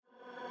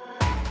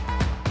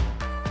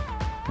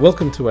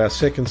Welcome to our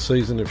second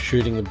season of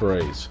Shooting the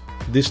Breeze.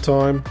 This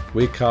time,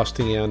 we're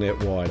casting our net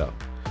wider.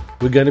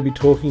 We're going to be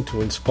talking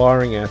to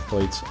inspiring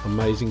athletes,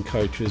 amazing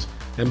coaches,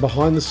 and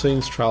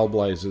behind-the-scenes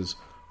trailblazers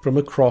from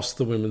across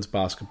the women's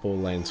basketball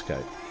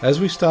landscape. As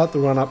we start the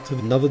run-up to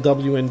another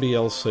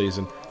WNBL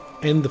season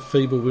and the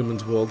FIBA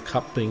Women's World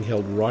Cup being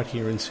held right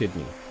here in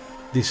Sydney,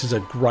 this is a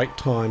great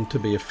time to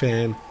be a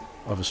fan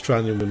of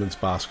Australian women's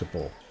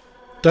basketball.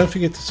 Don't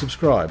forget to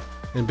subscribe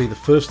and be the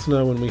first to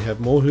know when we have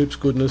more hoops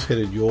goodness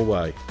headed your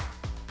way.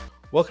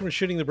 Welcome to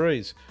Shooting the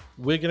Breeze.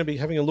 We're going to be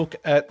having a look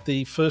at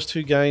the first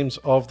two games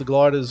of the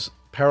Gliders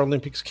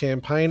Paralympics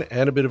campaign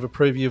and a bit of a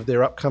preview of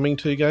their upcoming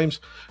two games.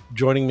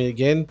 Joining me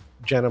again,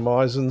 Jana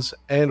Meisens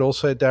and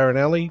also Darren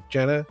Alley.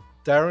 Jana,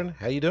 Darren,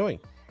 how you doing?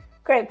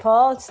 Great,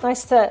 Paul. It's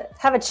nice to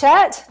have a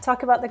chat,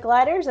 talk about the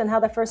Gliders and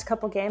how the first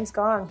couple games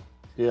gone.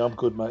 Yeah, I'm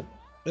good, mate.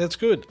 That's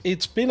good.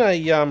 It's been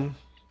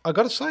I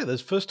got to say,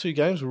 those first two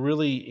games were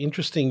really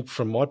interesting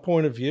from my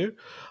point of view.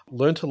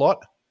 Learned a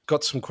lot,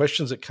 got some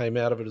questions that came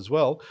out of it as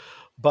well,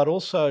 but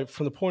also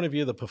from the point of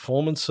view of the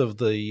performance of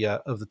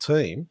the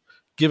team,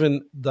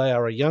 given they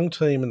are a young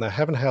team and they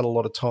haven't had a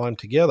lot of time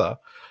together,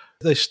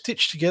 they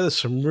stitched together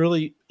some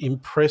really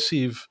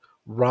impressive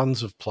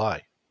runs of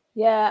play.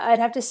 Yeah, I'd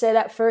have to say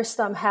that first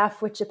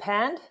half with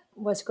Japan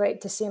was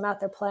great to see them out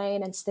there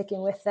playing and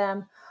sticking with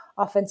them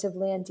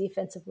offensively and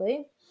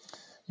defensively.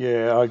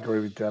 Yeah, I agree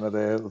with Jana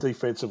there.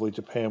 Defensively,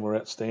 Japan were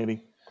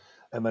outstanding,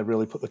 and they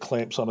really put the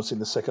clamps on us in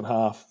the second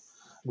half,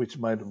 which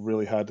made it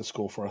really hard to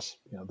score for us.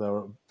 You know, they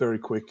were very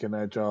quick and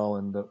agile,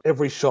 and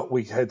every shot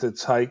we had to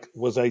take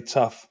was a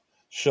tough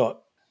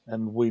shot,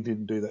 and we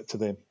didn't do that to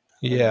them.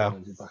 Yeah.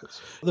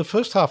 The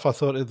first half, I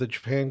thought, of the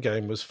Japan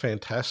game was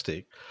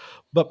fantastic.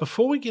 But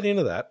before we get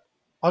into that,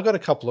 I got a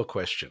couple of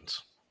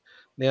questions.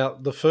 Now,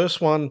 the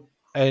first one,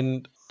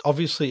 and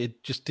obviously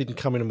it just didn't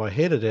come into my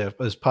head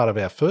as part of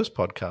our first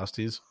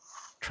podcast, is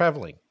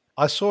traveling.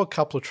 I saw a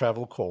couple of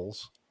travel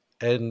calls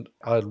and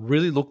I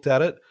really looked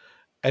at it,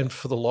 and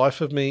for the life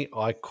of me,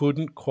 I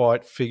couldn't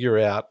quite figure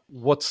out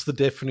what's the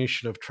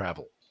definition of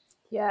travel.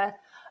 Yeah,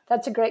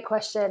 that's a great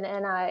question.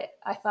 And I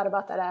thought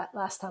about that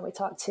last time we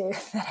talked too,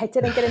 that I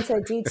didn't get into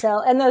the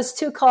detail. And those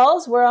two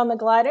calls were on the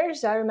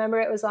Gliders. I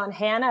remember it was on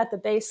Hannah at the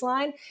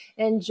baseline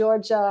and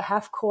Georgia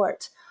half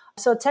court.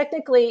 So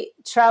technically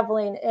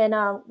traveling in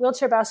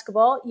wheelchair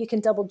basketball, you can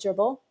double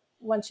dribble.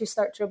 Once you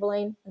start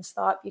dribbling and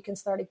stop, you can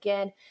start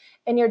again.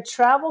 And your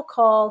travel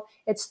call,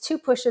 it's 2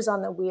 pushes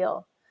on the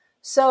wheel.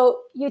 So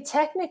you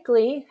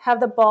technically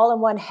have the ball in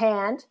one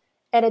hand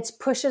and it's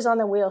pushes on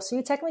the wheel. So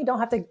you technically don't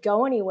have to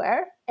go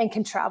anywhere and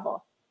can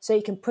travel. So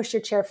you can push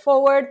your chair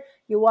forward,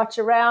 you watch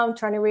around,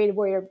 trying to read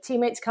where your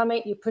teammate's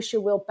coming, you push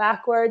your wheel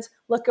backwards,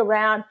 look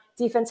around,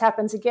 defense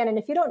happens again. And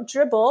if you don't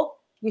dribble,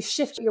 you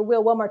shift your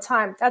wheel one more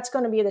time, that's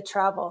going to be the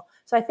travel.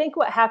 So I think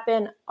what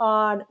happened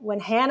when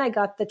Hannah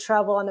got the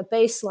travel on the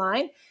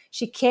baseline,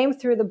 she came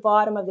through the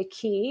bottom of the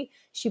key.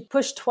 She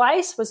pushed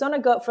twice, was going to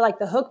go for like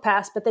the hook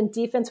pass, but then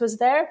defense was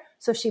there.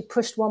 So she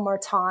pushed one more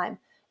time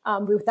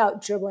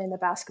without dribbling the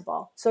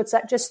basketball. So it's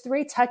that just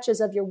 3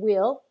 touches of your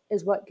wheel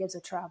is what gives a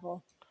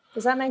travel.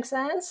 Does that make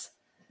sense?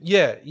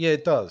 Yeah,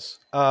 it does.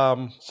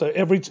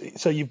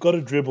 So you've got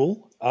to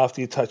dribble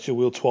after you touch your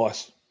wheel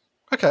twice.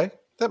 Okay.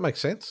 That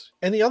makes sense.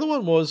 And the other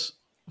one was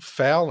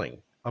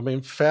fouling. I mean,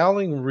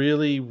 fouling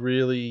really,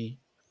 really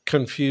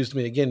confused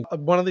me. Again,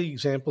 one of the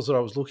examples that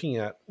I was looking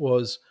at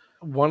was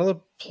one of the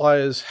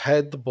players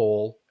had the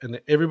ball and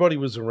everybody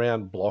was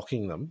around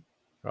blocking them,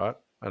 right?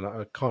 And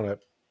I kind of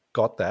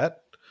got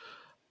that.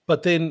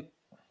 But then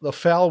the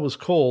foul was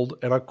called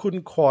and I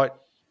couldn't quite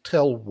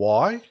tell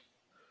why.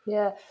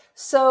 Yeah.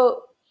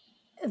 So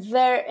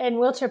there in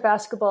wheelchair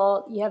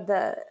basketball, you have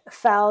the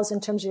fouls in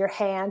terms of your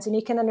hands, and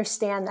you can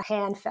understand the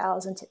hand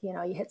fouls and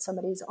you hit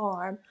somebody's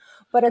arm,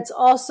 but it's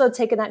also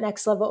taking that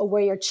next level of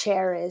where your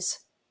chair is.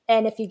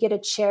 And if you get a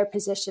chair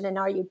position, and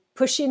are you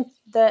pushing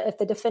if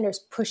the defender's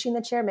pushing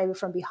the chair, maybe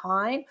from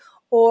behind,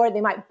 or they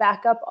might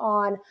back up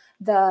on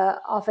the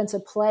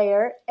offensive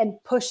player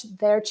and push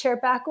their chair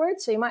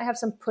backwards. So you might have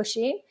some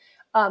pushing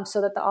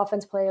so that the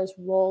offense player is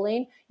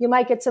rolling. You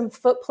might get some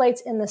foot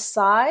plates in the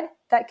side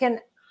that can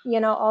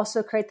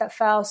also create that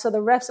foul. So the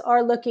refs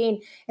are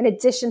looking, in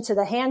addition to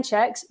the hand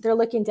checks, they're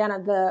looking down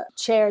at the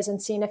chairs and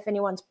seeing if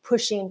anyone's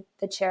pushing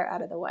the chair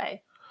out of the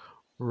way.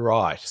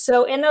 Right.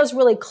 So in those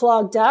really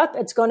clogged up,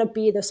 it's going to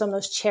be some of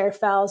those chair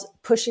fouls,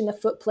 pushing the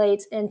foot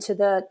plates into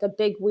the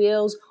big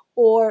wheels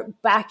or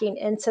backing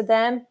into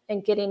them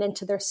and getting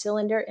into their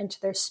cylinder, into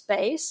their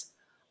space,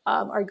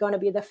 are going to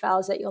be the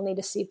fouls that you'll need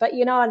to see. But,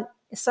 on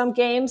some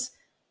games,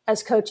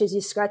 as coaches,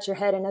 you scratch your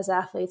head and as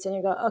athletes and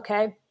you go,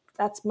 okay,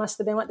 that must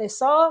have been what they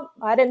saw.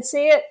 I didn't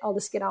see it. I'll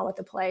just get on with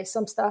the play.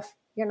 Some stuff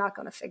you're not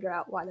going to figure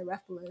out why the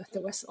ref blew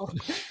the whistle.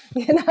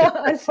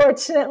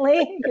 Unfortunately,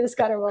 you just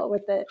got to roll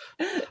with it.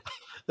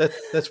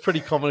 That's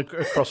pretty common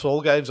across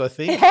all games, I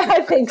think. Yeah,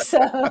 I think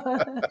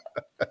so.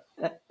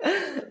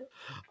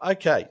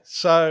 Okay,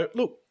 so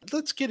look,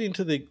 let's get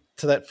into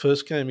that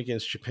first game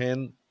against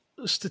Japan.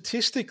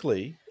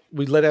 Statistically,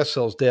 we let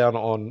ourselves down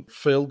on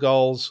field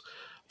goals,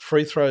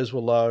 free throws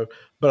were low,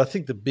 but I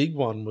think the big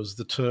one was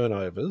the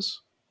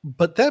turnovers.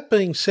 But that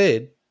being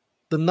said,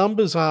 the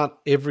numbers aren't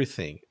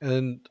everything.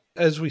 And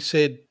as we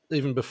said,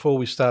 even before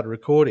we started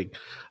recording,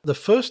 the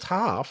first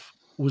half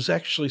was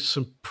actually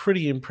some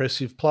pretty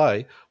impressive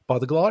play by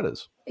the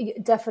Gliders.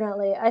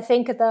 Definitely. I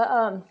think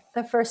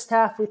the first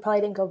half, we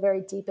probably didn't go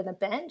very deep in the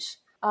bench.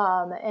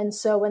 And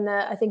so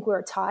I think we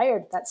were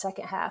tired that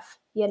second half,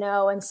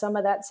 and some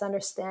of that's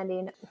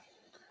understanding.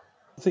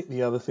 I think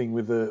the other thing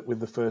with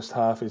the first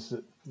half is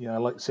that,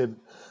 like I said,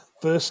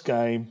 first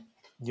game,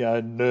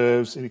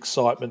 nerves and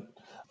excitement,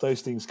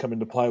 those things come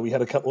into play. We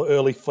had a couple of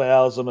early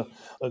fouls on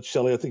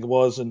Shelley, I think it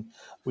was, and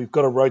we've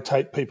got to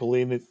rotate people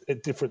in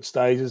at different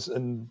stages.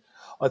 And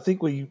I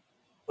think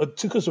it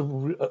took us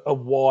a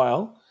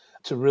while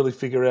to really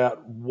figure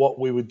out what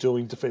we were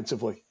doing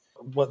defensively.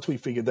 Once we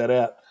figured that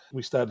out,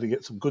 we started to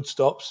get some good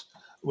stops.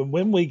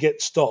 When we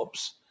get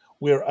stops,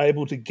 we're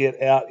able to get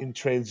out in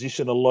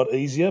transition a lot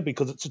easier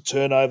because it's a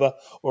turnover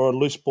or a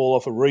loose ball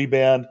off a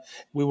rebound.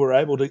 We were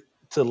able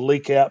to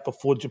leak out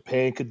before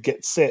Japan could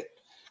get set.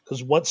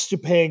 Because once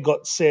Japan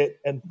got set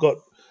and got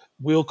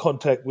wheel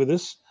contact with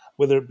us,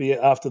 whether it be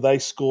after they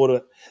scored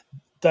it,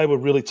 they were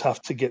really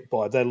tough to get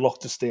by. They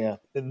locked us down.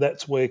 And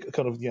that's where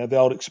kind of, the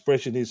old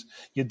expression is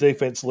your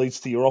defense leads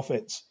to your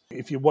offense.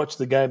 If you watch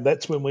the game,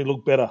 that's when we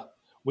look better.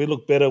 We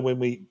look better when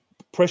we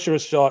pressure a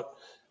shot,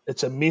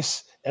 it's a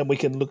miss, and we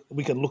can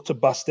look to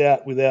bust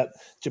out without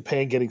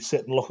Japan getting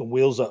set and locking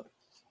wheels up.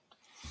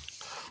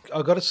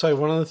 I've got to say,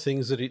 one of the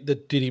things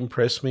that did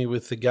impress me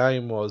with the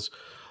game was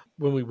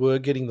when we were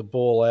getting the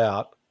ball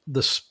out,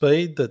 the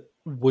speed that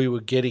we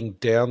were getting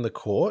down the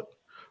court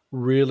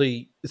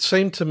really, it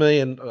seemed to me,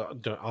 and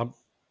I'm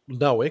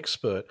no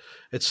expert,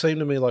 it seemed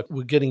to me like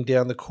we're getting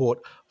down the court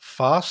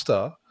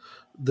faster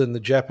than the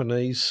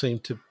Japanese seem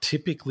to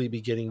typically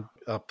be getting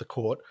up the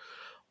court.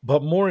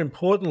 But more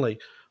importantly,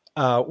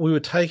 we were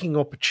taking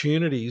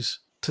opportunities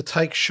to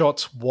take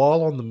shots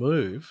while on the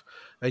move.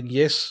 And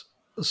yes,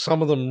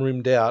 some of them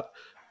rimmed out,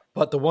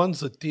 but the ones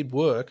that did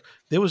work,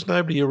 there was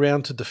nobody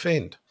around to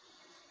defend.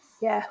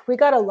 Yeah, we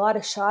got a lot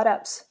of shot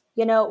ups,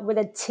 where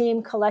the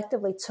team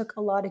collectively took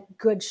a lot of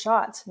good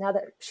shots. Now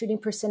that shooting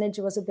percentage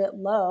was a bit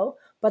low,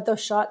 but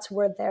those shots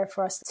were there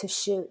for us to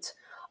shoot.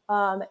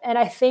 And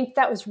I think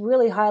that was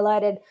really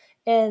highlighted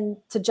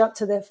to jump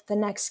to the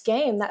next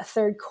game, that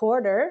third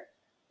quarter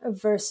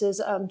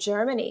versus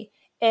Germany.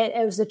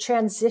 It was a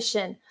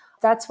transition.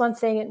 That's one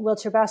thing in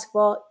wheelchair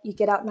basketball. You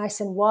get out nice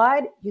and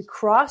wide, you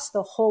cross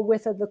the whole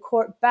width of the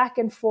court back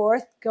and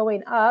forth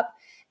going up.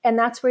 And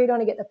that's where you're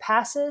going to get the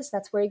passes.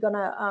 That's where you're going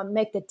to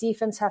make the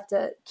defense have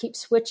to keep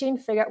switching,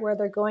 figure out where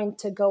they're going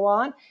to go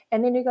on.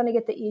 And then you're going to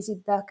get the easy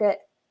bucket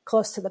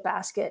close to the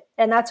basket.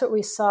 And that's what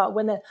we saw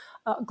when the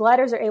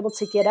Gliders are able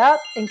to get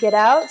up and get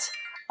out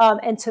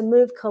and to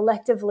move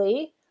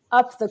collectively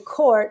up the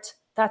court.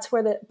 That's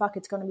where the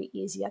bucket's going to be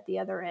easy at the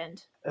other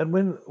end. And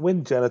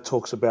when Janet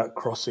talks about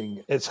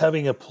crossing, it's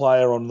having a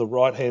player on the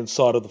right-hand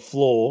side of the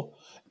floor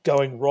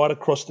going right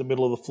across the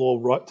middle of the floor,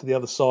 right to the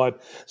other side,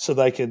 so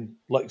they can,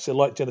 like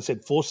Jenna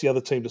said, force the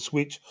other team to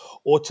switch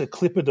or to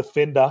clip a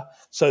defender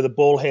so the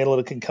ball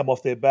handler can come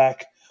off their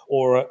back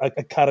or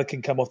a cutter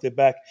can come off their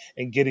back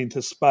and get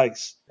into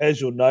space. As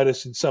you'll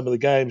notice in some of the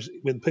games,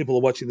 when people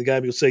are watching the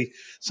game, you'll see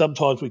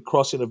sometimes we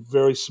cross in a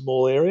very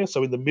small area,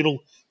 so in the middle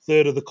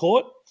third of the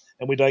court,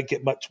 and we don't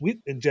get much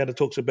width. And Jana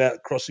talks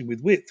about crossing with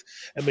width.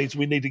 It means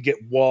we need to get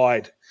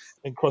wide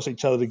and cross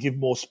each other to give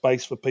more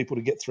space for people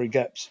to get through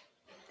gaps.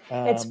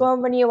 It's more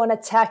when you want to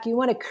attack, you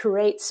want to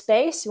create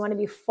space, you want to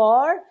be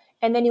far,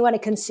 and then you want to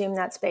consume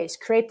that space.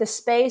 Create the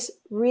space,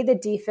 read the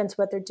defense,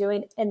 what they're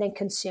doing, and then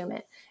consume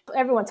it.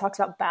 Everyone talks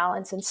about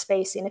balance and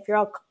spacing. If you're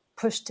all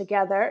pushed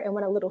together and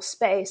want a little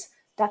space,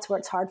 that's where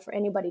it's hard for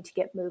anybody to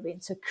get moving.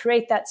 So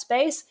create that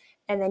space,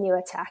 and then you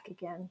attack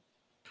again.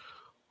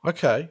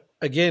 Okay.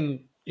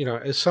 Again,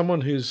 as someone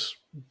who's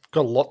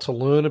got a lot to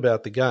learn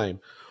about the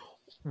game,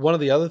 one of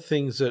the other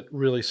things that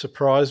really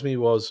surprised me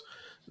was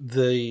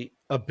the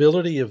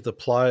ability of the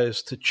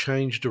players to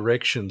change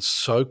directions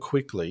so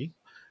quickly.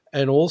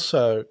 And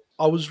also,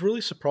 I was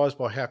really surprised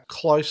by how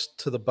close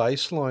to the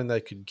baseline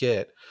they could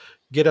get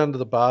under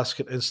the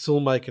basket and still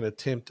make an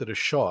attempt at a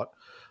shot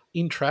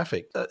in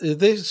traffic. Are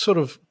there sort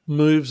of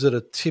moves that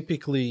are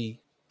typically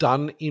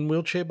done in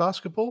wheelchair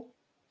basketball?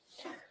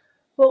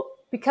 Well,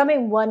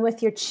 becoming one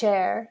with your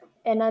chair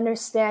and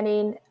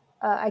understanding,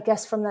 I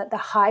guess, from the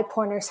high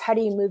pointers, how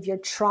do you move your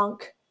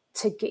trunk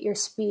to get your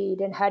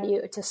speed, and how do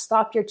you to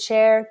stop your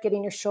chair,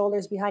 getting your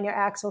shoulders behind your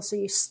axle so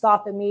you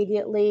stop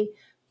immediately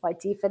while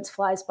defense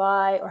flies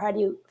by, or how do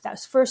you,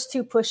 those first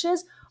two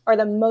pushes are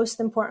the most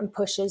important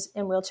pushes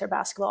in wheelchair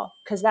basketball,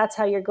 because that's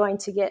how you're going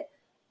to get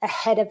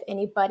ahead of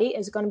anybody,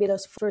 is going to be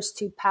those first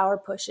two power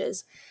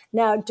pushes.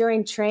 Now,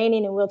 during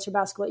training in wheelchair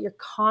basketball, you're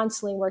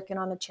constantly working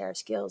on the chair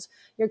skills.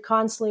 You're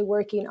constantly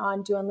working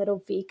on doing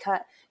little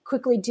V-cut,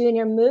 quickly doing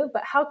your move,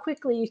 but how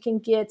quickly you can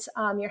get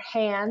your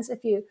hands,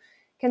 if you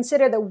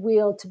consider the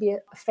wheel to be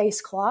a face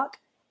clock,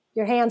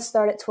 your hands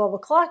start at 12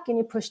 o'clock and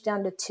you push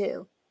down to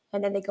 2.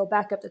 And then they go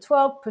back up to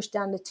 12, push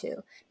down to 2.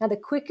 Now, the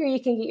quicker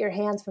you can get your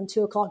hands from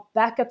 2 o'clock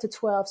back up to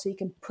 12 so you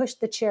can push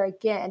the chair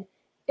again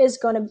is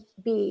going to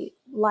be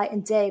light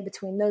and day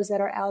between those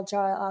that are agile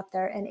out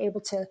there and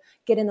able to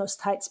get in those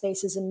tight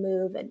spaces and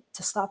move and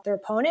to stop their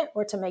opponent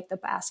or to make the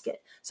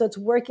basket. So it's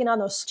working on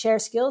those chair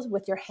skills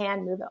with your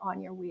hand movement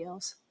on your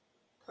wheels.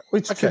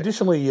 Which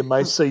traditionally you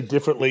may see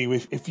differently.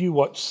 If you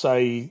watch,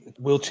 say,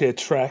 wheelchair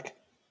track,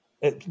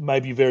 it may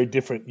be very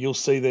different. You'll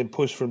see them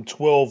push from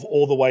 12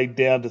 all the way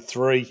down to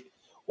 3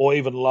 or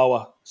even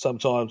lower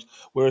sometimes.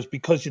 Whereas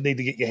because you need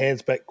to get your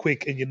hands back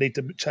quick and you need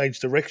to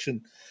change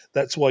direction,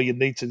 that's why you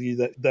need to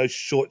use those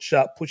short,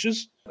 sharp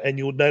pushes. And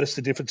you'll notice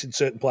the difference in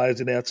certain players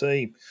in our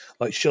team,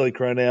 like Shelley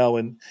Cronell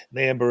and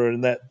Amber,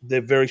 and that they're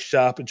very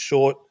sharp and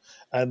short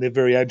and they're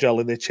very agile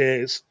in their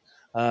chairs.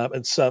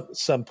 And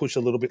some push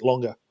a little bit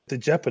longer. The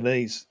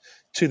Japanese,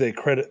 to their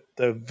credit,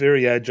 they're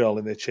very agile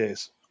in their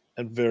chairs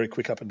and very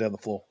quick up and down the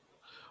floor.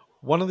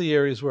 One of the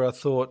areas where I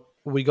thought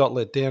we got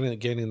let down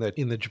again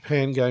in the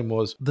Japan game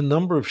was the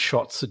number of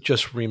shots that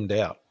just rimmed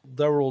out.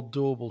 They were all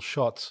doable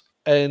shots.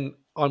 And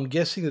I'm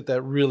guessing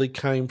that really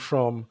came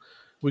from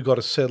we got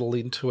to settle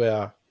into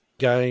our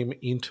game,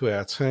 into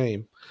our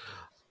team.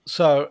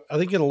 So I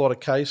think in a lot of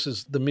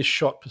cases, the missed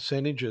shot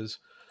percentages,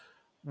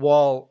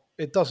 while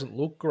it doesn't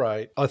look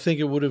great, I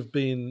think it would have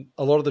been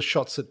a lot of the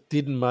shots that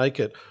didn't make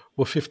it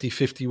were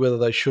 50-50 whether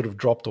they should have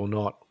dropped or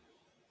not.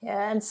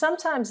 Yeah, and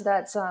sometimes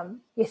that's,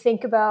 you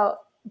think about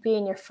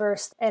being your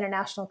first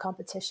international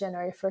competition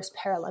or your first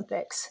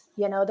Paralympics,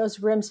 those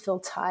rims feel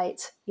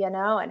tight,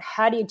 and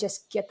how do you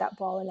just get that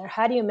ball in there?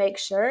 How do you make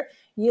sure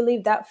you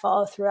leave that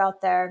follow through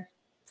out there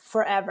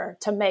forever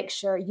to make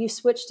sure you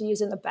switch to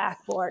using the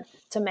backboard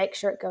to make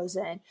sure it goes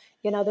in?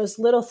 Those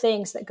little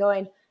things that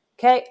going,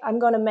 okay, I'm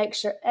going to make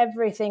sure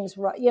everything's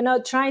right.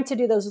 Trying to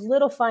do those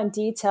little fine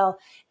detail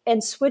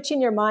and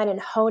switching your mind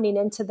and honing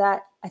into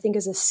that, I think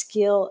is a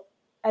skill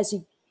as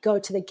you go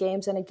to the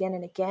games and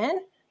again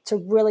to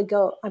really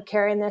go, I'm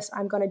carrying this,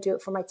 I'm going to do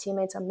it for my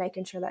teammates, I'm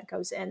making sure that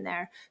goes in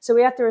there. So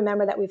we have to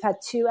remember that we've had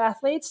 2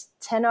 athletes,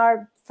 10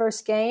 our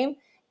first game,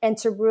 and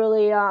to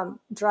really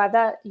drive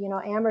that,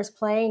 Amber's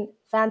playing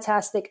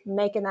fantastic,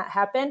 making that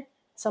happen.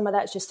 Some of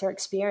that's just her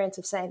experience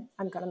of saying,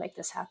 I'm going to make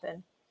this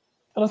happen.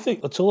 And I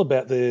think it's all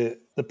about the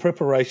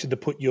preparation to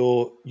put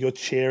your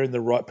chair in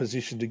the right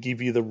position to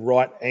give you the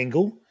right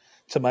angle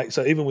to make.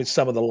 So even with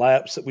some of the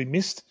layups that we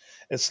missed,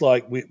 it's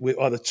like we're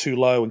either too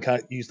low and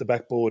can't use the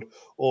backboard,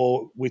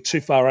 or we're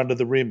too far under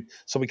the rim,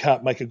 so we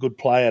can't make a good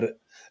play at it.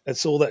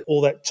 It's all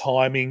that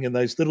timing and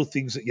those little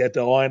things that you had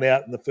to iron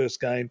out in the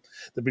first game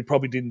that we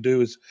probably didn't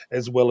do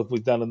as well as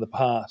we've done in the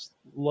past.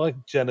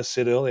 Like Janice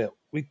said earlier,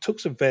 we took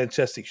some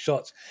fantastic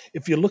shots.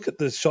 If you look at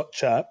the shot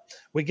chart,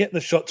 we're getting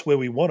the shots where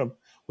we want them.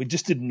 We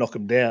just didn't knock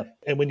them down.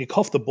 And when you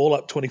cough the ball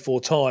up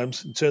 24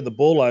 times and turn the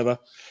ball over,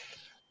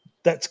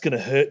 that's going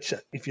to hurt you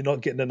if you're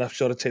not getting enough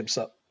shot attempts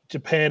up.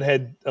 Japan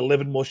had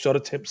 11 more shot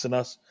attempts than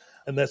us,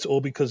 and that's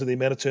all because of the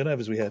amount of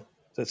turnovers we had.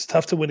 So it's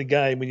tough to win a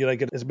game when you don't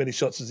get as many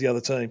shots as the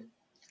other team.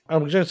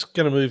 I'm just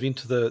going to move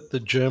into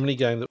the Germany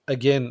game.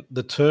 Again,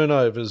 the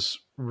turnovers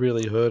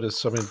really hurt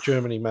us. I mean,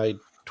 Germany made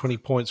 20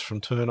 points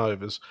from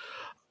turnovers.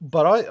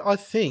 But I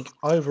think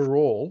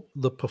overall,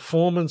 the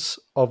performance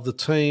of the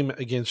team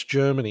against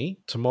Germany,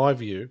 to my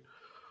view,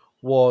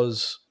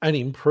 was an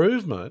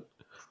improvement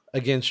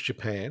against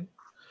Japan.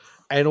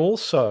 And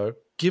also,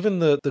 given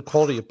the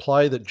quality of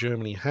play that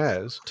Germany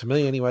has, to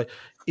me anyway,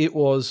 it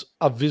was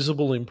a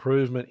visible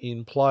improvement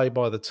in play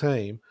by the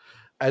team.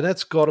 And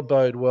that's got to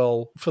bode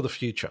well for the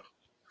future.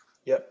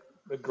 Yep,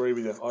 agree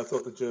with you. I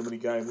thought the Germany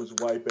game was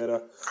way better.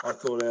 I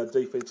thought our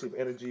defensive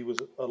energy was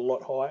a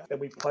lot higher, and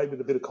we played with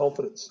a bit of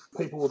confidence.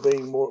 People were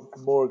being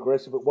more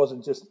aggressive. It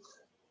wasn't just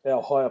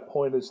our higher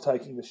pointers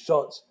taking the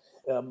shots.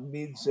 Our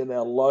mids and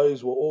our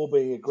lows were all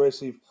being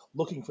aggressive,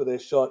 looking for their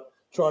shot,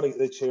 trying to get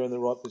their chair in the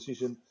right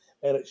position,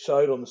 and it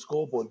showed on the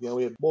scoreboard.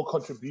 We had more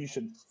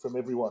contribution from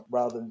everyone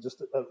rather than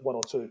just one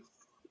or two.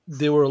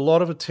 There were a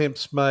lot of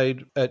attempts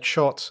made at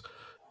shots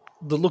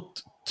that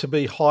looked to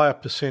be higher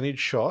percentage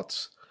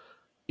shots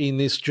in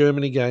this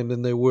Germany game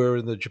than there were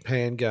in the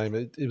Japan game.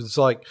 It was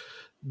like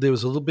there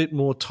was a little bit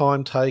more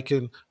time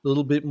taken, a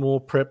little bit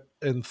more prep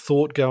and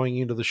thought going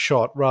into the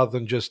shot rather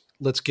than just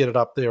let's get it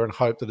up there and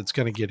hope that it's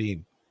going to get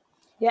in.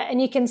 Yeah,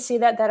 and you can see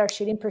that our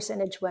shooting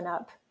percentage went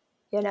up.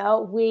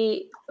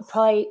 We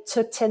probably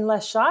took 10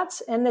 less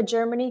shots in the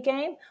Germany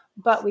game,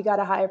 but we got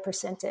a higher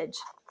percentage.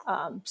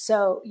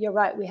 So you're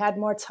right. We had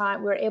more time.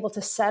 We were able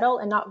to settle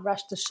and not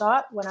rush the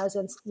shot when I was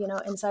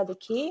inside the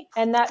key.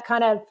 And that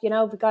kind of,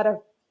 we got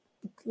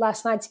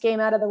last night's game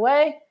out of the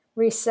way,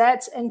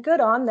 resets, and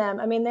good on them.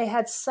 I mean, they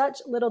had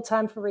such little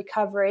time for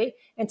recovery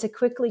and to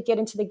quickly get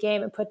into the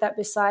game and put that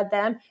beside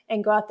them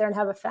and go out there and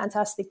have a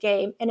fantastic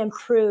game and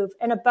improve.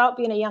 And about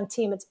being a young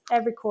team, it's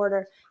every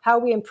quarter, how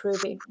are we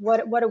improving?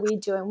 What are we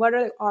doing? What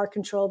are our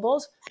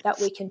controllables that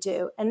we can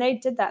do? And they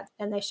did that,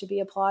 and they should be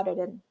applauded,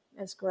 and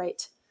it's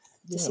great.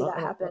 to Yeah, see that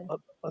happen.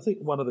 I think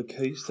one of the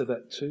keys to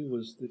that too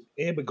was that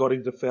Amber got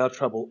into foul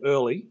trouble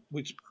early,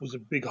 which was a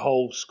big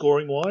hole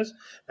scoring wise,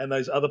 and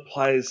those other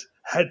players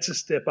had to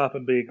step up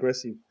and be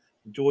aggressive.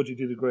 Georgie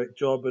did a great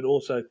job, but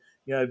also,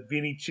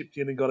 Vinny chipped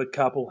in and got a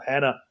couple.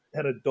 Hannah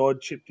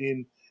Dodd chipped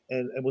in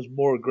and was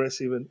more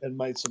aggressive and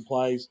made some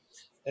plays.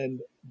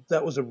 And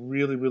that was a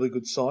really, really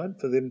good sign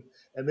for them.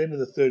 And then in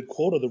the third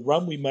quarter, the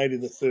run we made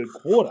in the third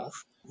quarter,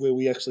 where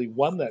we actually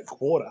won that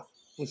quarter,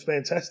 was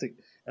fantastic.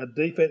 Our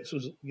defense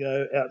was,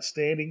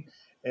 outstanding,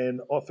 and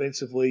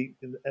offensively,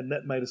 and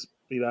that made us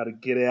be able to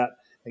get out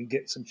and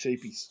get some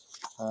cheapies,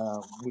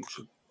 which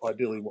is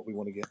ideally what we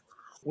want to get.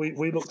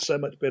 We look so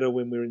much better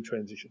when we're in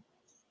transition.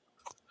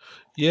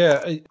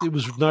 Yeah, it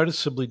was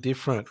noticeably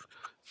different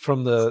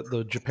from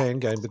the Japan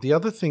game. But the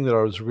other thing that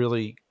I was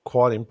really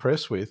quite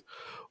impressed with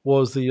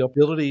was the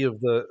ability of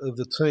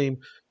the team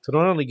to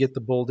not only get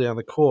the ball down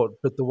the court,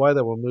 but the way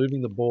they were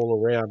moving the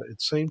ball around.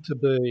 It seemed to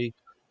be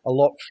a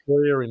lot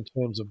freer in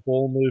terms of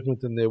ball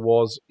movement than there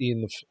was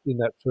in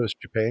that first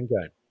Japan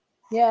game.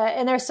 Yeah,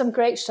 and there's some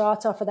great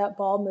shots off of that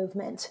ball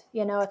movement,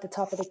 at the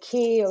top of the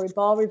key or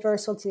ball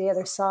reversal to the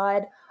other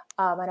side.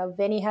 I know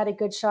Vinny had a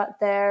good shot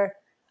there.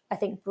 I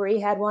think Bree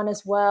had one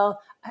as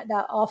well.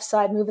 That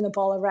offside moving the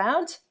ball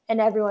around and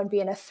everyone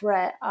being a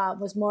threat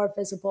was more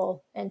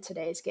visible in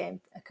today's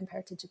game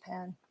compared to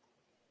Japan.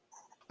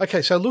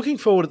 Okay, so looking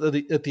forward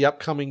at the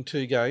upcoming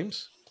two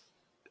games.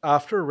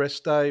 After a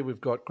rest day,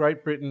 we've got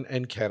Great Britain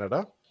and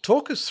Canada.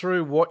 Talk us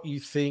through what you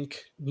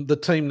think the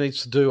team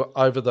needs to do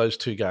over those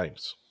two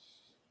games.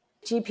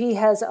 GP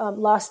has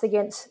lost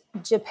against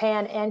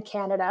Japan and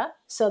Canada,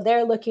 so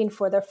they're looking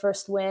for their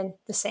first win,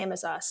 the same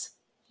as us.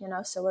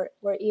 So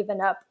we're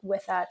even up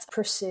with that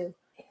pursuit.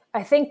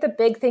 I think the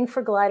big thing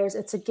for Gliders,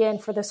 it's again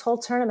for this whole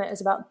tournament,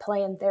 is about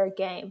playing their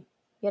game.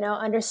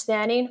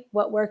 Understanding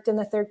what worked in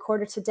the third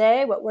quarter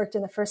today, what worked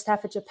in the first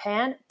half of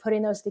Japan,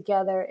 putting those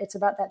together. It's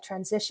about that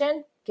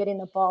transition, getting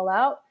the ball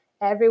out.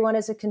 Everyone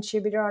is a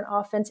contributor on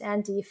offense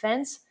and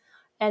defense.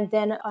 And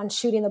then on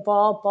shooting the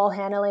ball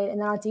handling, and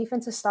then on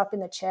defense is stopping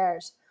the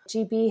chairs.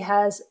 GB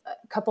has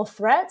a couple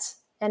threats,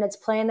 and it's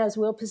playing those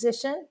wheel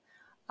position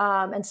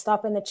and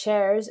stopping the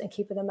chairs and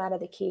keeping them out of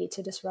the key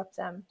to disrupt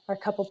them. Are a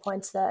couple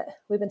points that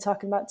we've been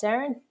talking about,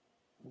 Darren.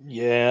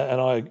 Yeah,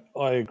 and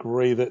I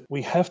agree that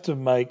we have to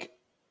make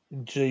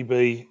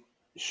GB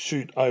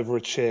shoot over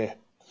a chair.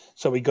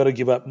 So we got to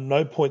give up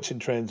no points in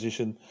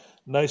transition,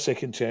 no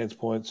second chance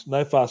points,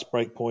 no fast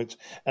break points,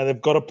 and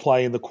they've got to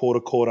play in the quarter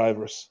court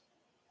over us.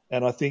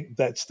 And I think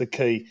that's the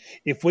key.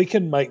 If we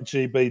can make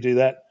GB do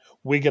that,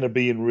 we're going to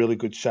be in really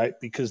good shape,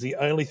 because the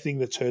only thing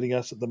that's hurting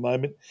us at the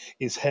moment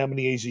is how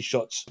many easy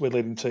shots we're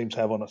letting teams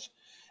have on us.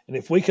 And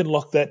if we can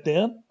lock that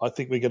down, I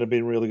think we're going to be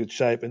in really good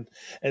shape.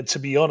 And to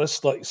be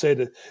honest, like you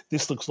said,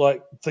 this looks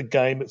like the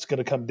game it's going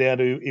to come down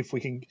to if we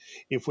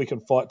can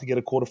fight to get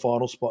a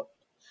quarterfinal spot.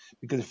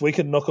 Because if we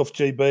can knock off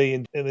GB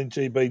and then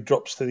GB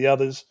drops to the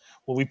others,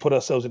 well, we put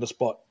ourselves in a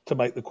spot to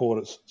make the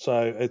quarters.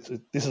 So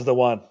this is the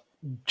one.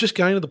 Just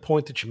going to the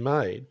point that you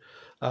made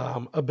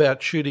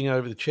about shooting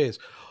over the chairs,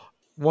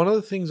 one of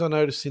the things I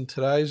noticed in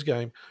today's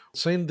game, it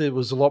seemed there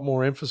was a lot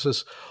more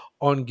emphasis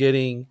on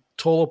getting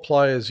taller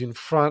players in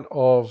front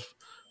of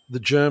the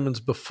Germans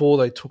before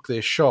they took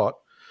their shot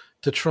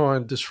to try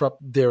and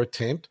disrupt their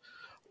attempt.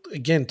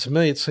 Again, to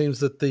me, it seems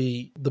that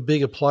the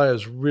bigger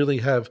players really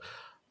have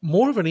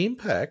more of an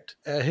impact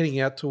heading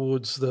out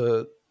towards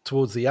the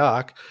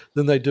arc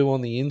than they do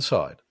on the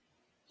inside.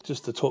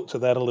 Just to talk to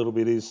that a little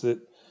bit is that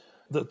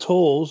the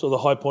talls or the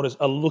high pointers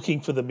are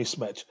looking for the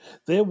mismatch.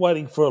 They're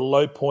waiting for a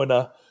low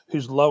pointer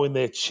who's low in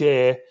their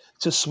chair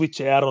to switch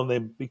out on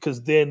them,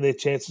 because then their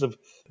chances of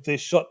their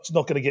shot's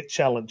not going to get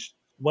challenged.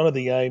 One of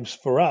the aims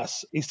for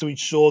us is to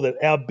ensure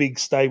that our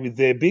bigs stay with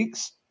their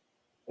bigs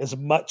as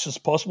much as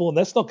possible, and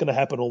that's not going to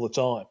happen all the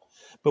time.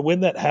 But when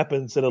that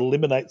happens, it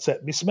eliminates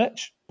that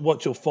mismatch.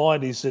 What you'll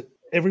find is that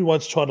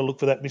everyone's trying to look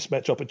for that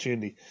mismatch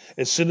opportunity.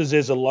 As soon as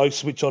there's a low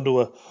switch onto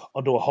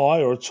a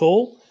high or a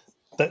tall,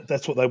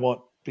 that's what they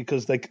want,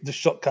 because the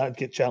shot can't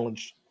get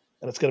challenged,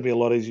 and it's going to be a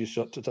lot easier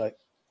shot to take.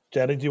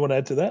 Janet, do you want to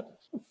add to that?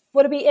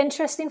 Would it be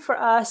interesting for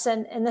us,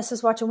 and this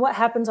is watching what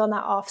happens on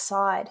that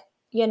offside?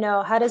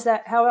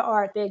 How are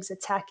our bigs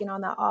attacking on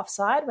that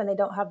offside when they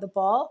don't have the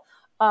ball?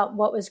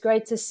 What was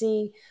great to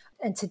see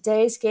in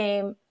today's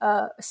game,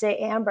 say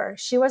Amber,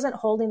 she wasn't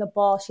holding the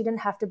ball. She didn't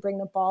have to bring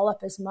the ball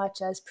up as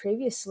much as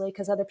previously,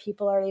 because other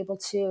people are able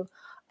to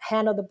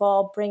handle the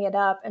ball, bring it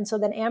up. And so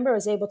then Amber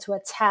was able to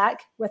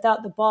attack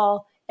without the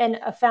ball. And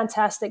a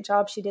fantastic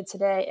job she did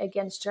today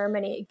against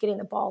Germany, getting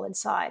the ball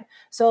inside.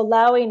 So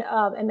allowing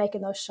and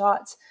making those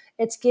shots,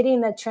 it's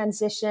getting the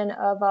transition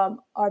of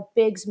our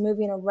bigs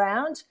moving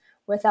around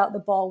without the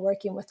ball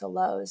working with the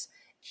lows.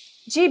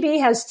 GB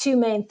has two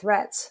main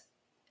threats.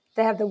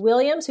 They have the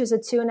Williams, who's a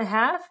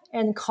 2.5,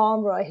 and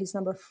Conroy, who's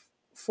number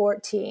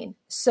 14.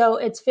 So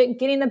it's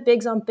getting the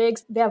bigs on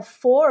bigs. They have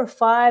 4 or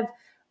 5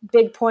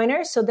 big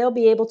pointers, so they'll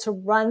be able to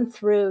run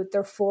through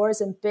their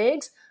fours and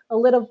bigs. A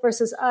little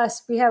versus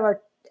us, we have our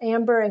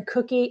Amber and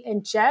Cookie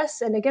and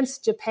Jess. And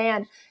against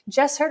Japan,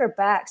 Jess hurt her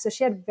back, so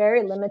she had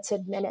very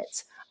limited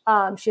minutes.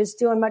 She was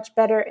doing much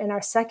better in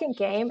our second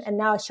game, and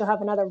now she'll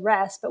have another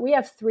rest. But we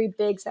have 3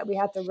 bigs that we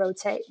have to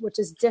rotate, which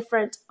is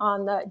different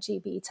on the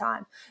GB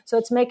time. So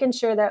it's making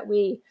sure that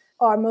we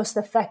are most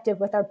effective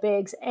with our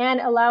bigs and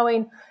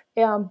allowing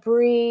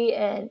Bree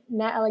and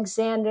Nat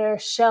Alexander,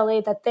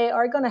 Shelly, that they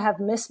are going to have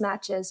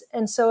mismatches.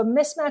 And so a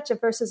mismatch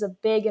versus a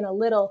big and a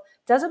little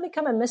doesn't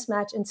become a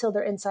mismatch until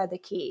they're inside the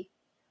key,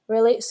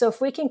 really. So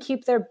if we can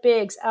keep their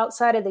bigs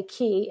outside of the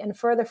key and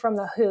further from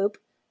the hoop,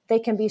 they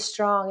can be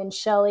strong, and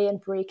Shelly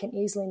and Bree can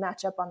easily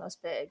match up on those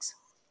bigs.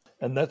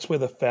 And that's where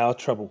the foul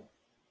trouble,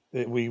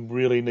 we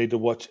really need to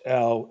watch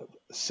our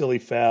silly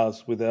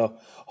fouls with our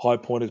high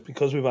pointers,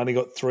 because we've only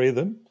got 3 of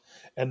them.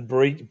 And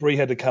Bree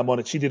had to come on,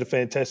 and she did a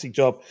fantastic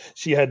job.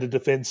 She had to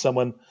defend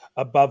someone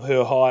above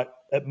her height.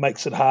 It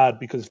makes it hard,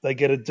 because if they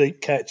get a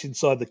deep catch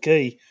inside the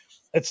key,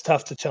 it's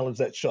tough to challenge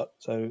that shot.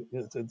 So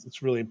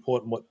it's really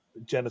important what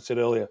Janet said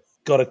earlier.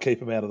 Got to keep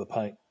them out of the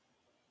paint.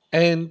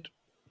 And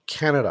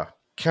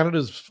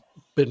Canada's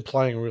been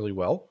playing really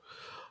well.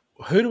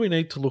 Who do we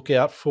need to look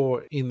out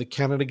for in the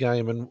Canada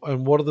game,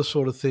 and what are the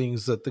sort of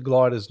things that the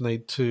Gliders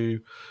need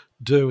to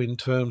do in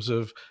terms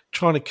of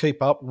trying to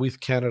keep up with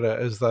Canada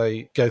as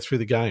they go through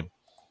the game?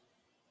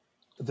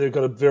 They've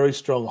got a very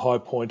strong high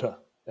pointer,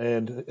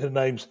 and her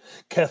name's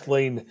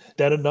Kathleen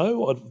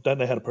Danino. I don't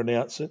know how to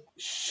pronounce it.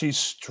 She's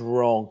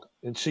strong,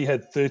 and she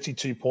had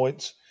 32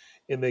 points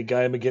in their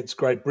game against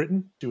Great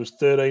Britain. She was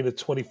 13 of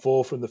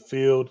 24 from the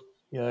field.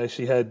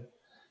 She had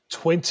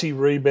 20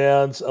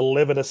 rebounds,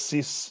 11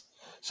 assists.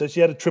 So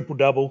she had a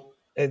triple-double,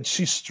 and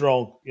she's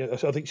strong. I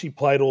think she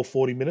played all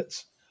 40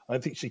 minutes. I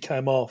don't think she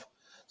came off.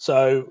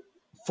 So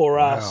for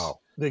us,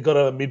 they've got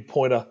a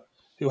mid-pointer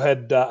who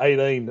had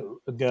 18,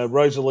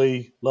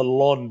 Rosalie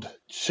Lalonde.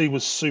 She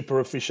was super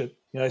efficient.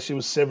 She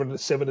was 7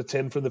 to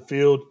 10 from the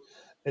field,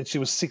 and she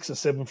was 6 or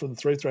 7 from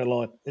the free-throw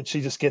line. And she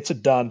just gets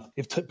it done.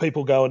 If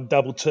people go and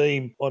double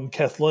team on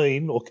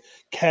Kathleen or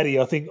Caddy,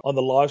 I think on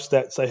the live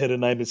stats they had her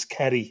name as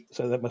Caddy,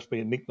 so that must be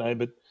a nickname.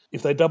 But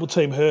if they double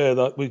team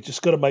her, we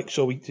just got to make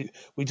sure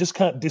we just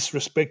can't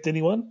disrespect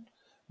anyone.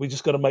 We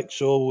just got to make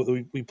sure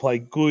that we play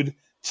good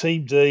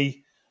Team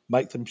D,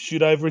 make them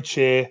shoot over a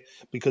chair,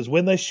 because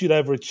when they shoot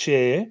over a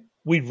chair,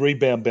 we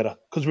rebound better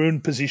because we're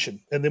in position,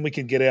 and then we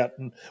can get out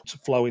and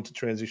flow into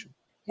transition.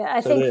 Yeah,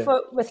 I think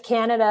with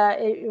Canada,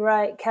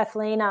 right,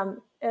 Kathleen,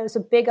 it was a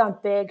big on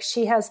big.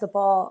 She has the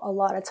ball a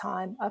lot of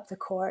time up the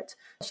court.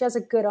 She has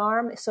a good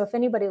arm, so if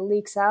anybody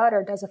leaks out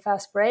or does a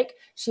fast break,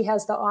 she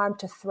has the arm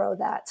to throw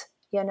that.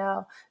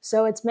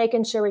 So it's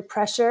making sure we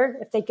pressure.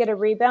 If they get a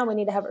rebound, we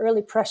need to have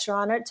early pressure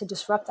on it to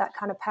disrupt that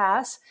kind of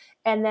pass.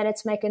 And then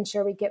it's making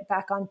sure we get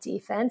back on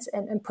defense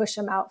and push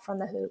them out from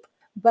the hoop.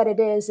 But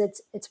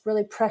it's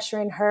really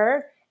pressuring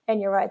her.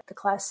 And you're right, the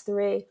class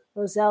 3,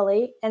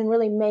 Roselli, and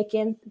really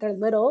making their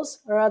littles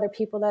or other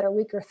people that are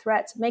weaker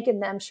threats, making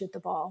them shoot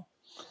the ball.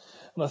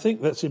 And I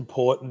think that's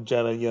important,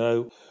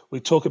 Jana. We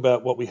talk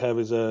about what we have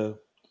as a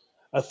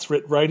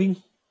threat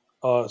rating.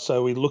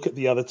 So we look at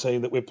the other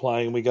team that we're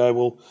playing and we go,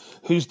 well,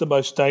 who's the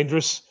most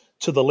dangerous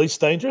to the least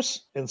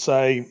dangerous? And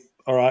say,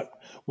 all right,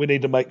 we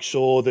need to make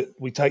sure that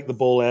we take the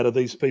ball out of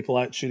these people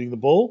aren't shooting the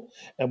ball,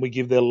 and we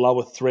give their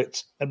lower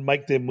threats and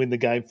make them win the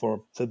game for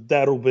them. So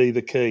that'll be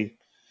the key.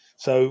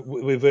 So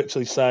we're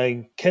virtually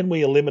saying, can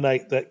we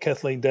eliminate that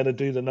Kathleen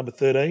Danadu, the number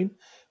 13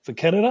 for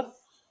Canada?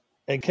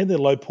 And can their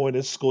low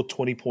pointers score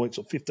 20 points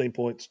or 15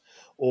 points?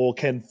 Or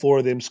can 4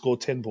 of them score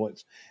 10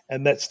 points?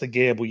 And that's the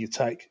gamble you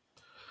take.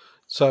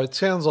 So it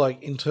sounds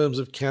like in terms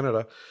of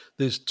Canada,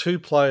 there's 2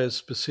 players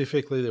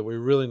specifically that we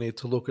really need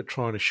to look at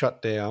trying to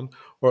shut down,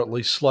 or at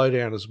least slow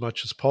down as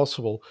much as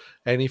possible.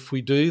 And if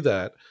we do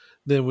that,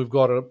 then we've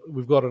got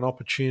an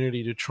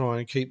opportunity to try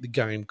and keep the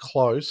game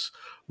close,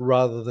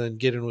 rather than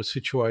get into a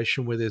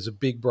situation where there's a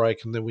big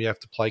break and then we have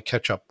to play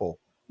catch-up ball.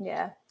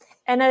 Yeah,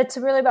 and it's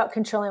really about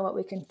controlling what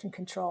we can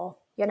control.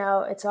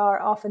 It's our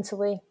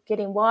offensively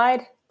getting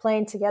wide,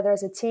 playing together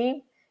as a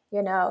team,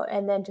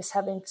 and then just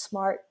having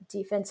smart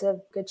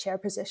defensive, good chair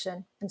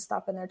position and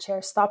stopping their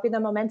chair, stopping the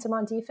momentum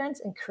on defense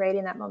and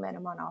creating that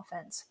momentum on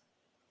offense.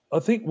 I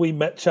think we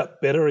match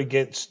up better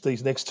against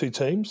these next 2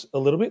 teams a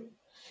little bit.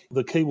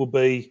 The key will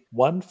be,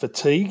 1,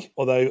 fatigue.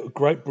 Although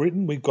Great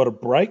Britain, we've got a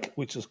break,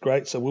 which is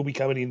great. So we'll be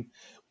coming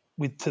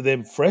in to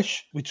them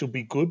fresh, which will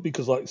be good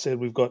because, like I said,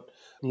 we've got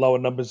lower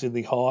numbers in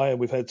the high and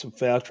we've had some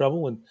foul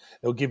trouble, and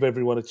it'll give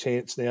everyone a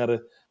chance now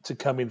to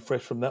come in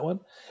fresh from that one.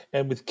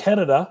 And with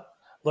Canada,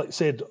 like I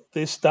said,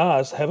 their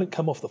stars haven't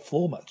come off the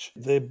floor much.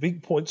 They're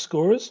big point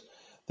scorers.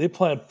 They're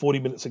playing 40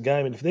 minutes a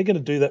game. And if they're going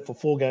to do that for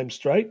 4 games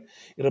straight,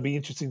 it'll be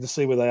interesting to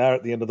see where they are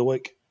at the end of the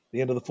week,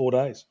 the end of the 4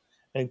 days.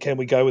 And can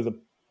we go with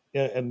them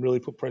and really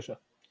put pressure?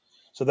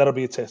 So that'll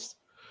be a test.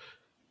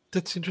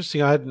 That's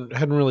interesting. I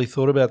hadn't really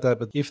thought about that.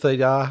 But if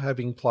they are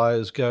having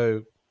players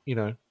go,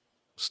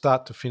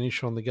 start to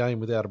finish on the game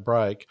without a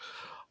break,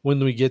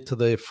 when we get to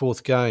their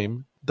 4th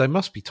game, they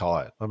must be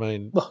tired. I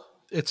mean,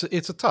 it's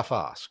a tough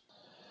ask.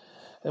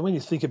 And when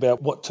you think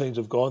about what teams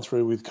have gone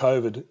through with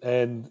COVID,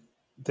 and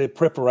their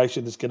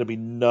preparation is going to be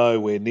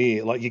nowhere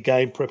near. Like your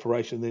game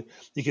preparation,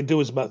 you can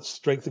do as much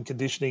strength and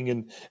conditioning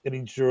and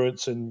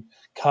endurance and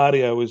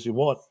cardio as you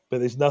want, but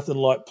there's nothing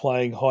like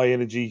playing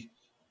high-energy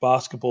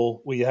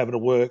basketball where you're having to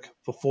work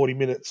for 40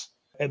 minutes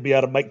and be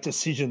able to make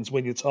decisions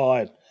when you're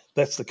tired.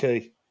 That's the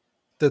key.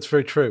 That's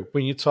very true.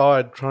 When you're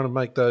tired, trying to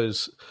make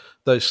those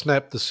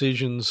snap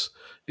decisions,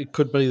 it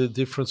could be the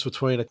difference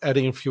between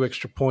adding a few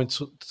extra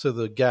points to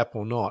the gap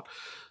or not.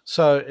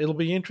 So it'll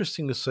be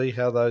interesting to see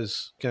how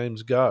those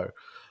games go.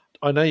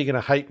 I know you're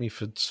going to hate me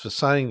for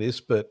saying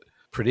this, but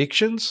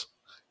predictions?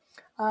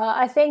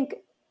 I think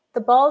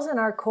the ball's in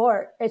our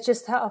court. It's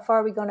just how far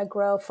are we going to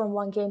grow from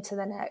one game to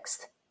the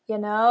next? You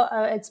know,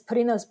 it's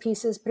putting those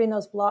pieces, putting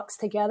those blocks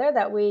together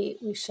that we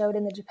showed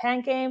in the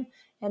Japan game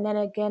and then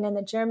again in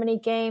the Germany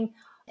game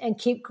and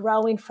keep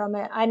growing from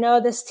it. I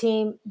know this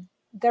team,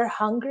 they're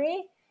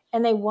hungry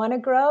and they want to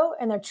grow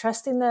and they're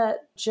trusting the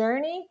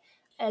journey.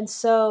 And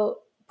so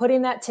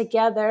putting that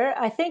together,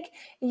 I think,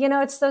 you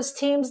know, it's those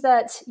teams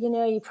that, you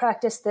know, you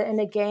practice in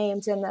the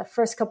games and the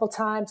first couple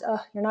times,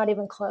 oh, you're not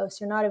even close.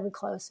 You're not even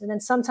close. And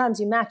then sometimes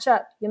you match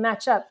up,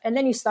 and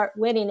then you start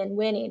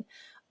winning.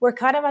 We're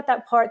kind of at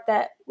that part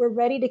that we're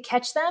ready to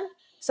catch them.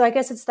 So I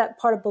guess it's that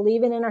part of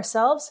believing in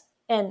ourselves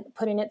and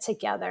putting it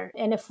together.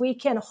 And if we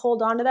can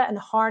hold on to that and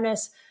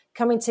harness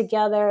coming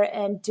together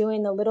and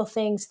doing the little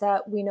things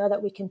that we know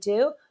that we can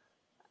do,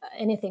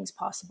 anything's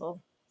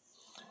possible.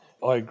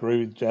 I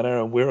agree with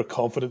Jana, and we're a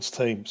confidence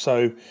team.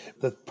 So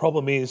the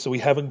problem is that we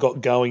haven't got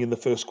going in the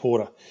first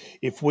quarter.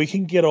 If we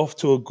can get off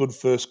to a good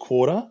first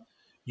quarter,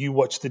 you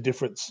watch the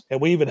difference.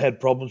 And we even had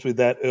problems with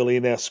that early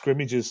in our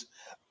scrimmages,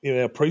 in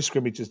our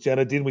pre-scrimmages,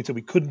 Jana, didn't we? So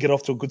we couldn't get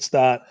off to a good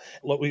start.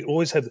 Like we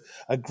always had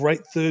a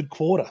great third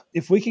quarter.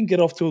 If we can get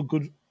off to a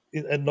good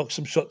and knock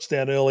some shots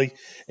down early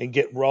and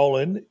get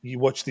rolling, you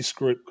watch this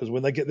group, because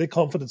when they get their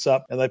confidence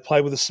up and they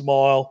play with a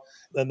smile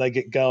and they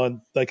get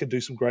going, they can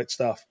do some great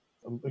stuff.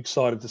 I'm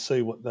excited to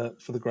see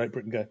for the Great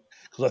Britain game,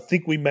 because I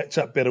think we match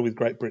up better with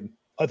Great Britain.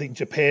 I think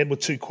Japan were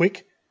too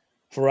quick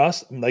for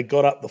us and they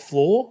got up the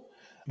floor.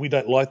 We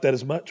don't like that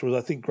as much,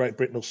 whereas I think Great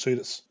Britain will suit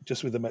us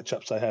just with the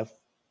matchups they have.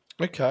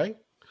 Okay.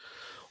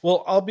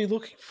 Well, I'll be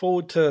looking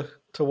forward to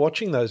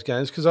watching those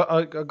games, because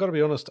I've got to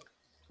be honest,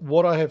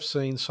 what I have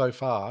seen so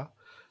far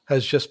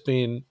has just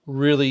been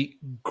really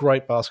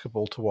great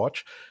basketball to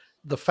watch.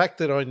 The fact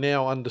that I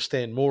now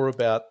understand more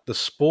about the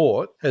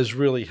sport has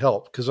really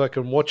helped, because I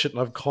can watch it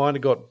and I've kind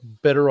of got a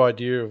better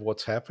idea of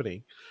what's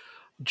happening.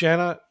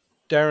 Jana,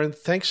 Darren,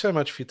 thanks so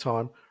much for your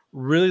time.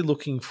 Really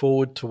looking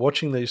forward to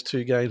watching these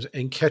two games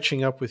and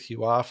catching up with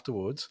you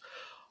afterwards.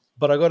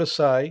 But I got to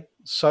say,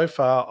 so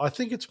far, I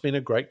think it's been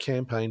a great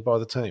campaign by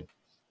the team.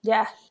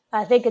 Yeah,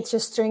 I think it's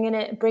just bringing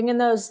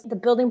the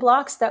building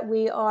blocks that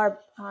we are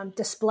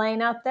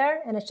displaying out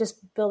there, and it's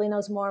just building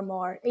those more and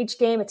more. Each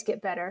game, it's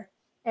get better.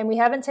 And we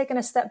haven't taken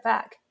a step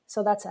back.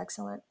 So that's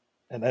excellent.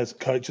 And as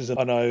coaches,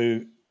 I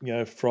know,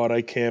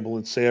 Friday, Campbell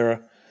and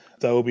Sarah,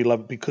 they will be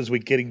loving, because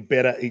we're getting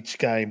better each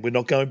game. We're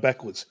not going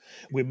backwards.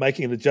 We're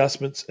making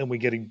adjustments and we're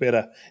getting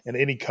better. And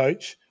any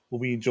coach will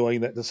be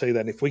enjoying that, to see that.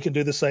 And if we can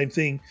do the same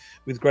thing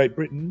with Great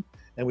Britain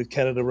and with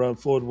Canada run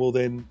forward, well,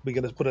 then we're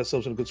going to put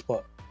ourselves in a good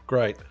spot.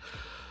 Great.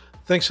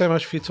 Thanks so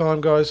much for your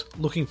time, guys.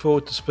 Looking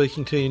forward to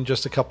speaking to you in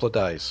just a couple of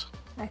days.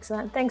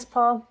 Excellent. Thanks,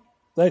 Paul.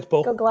 Thanks,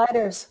 Paul. Go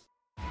Gliders.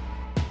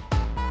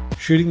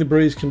 Shooting the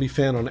Breeze can be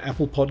found on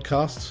Apple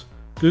Podcasts,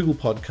 Google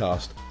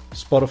Podcast,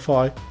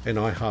 Spotify, and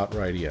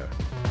iHeartRadio.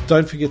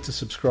 Don't forget to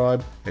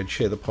subscribe and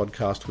share the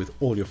podcast with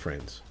all your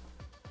friends.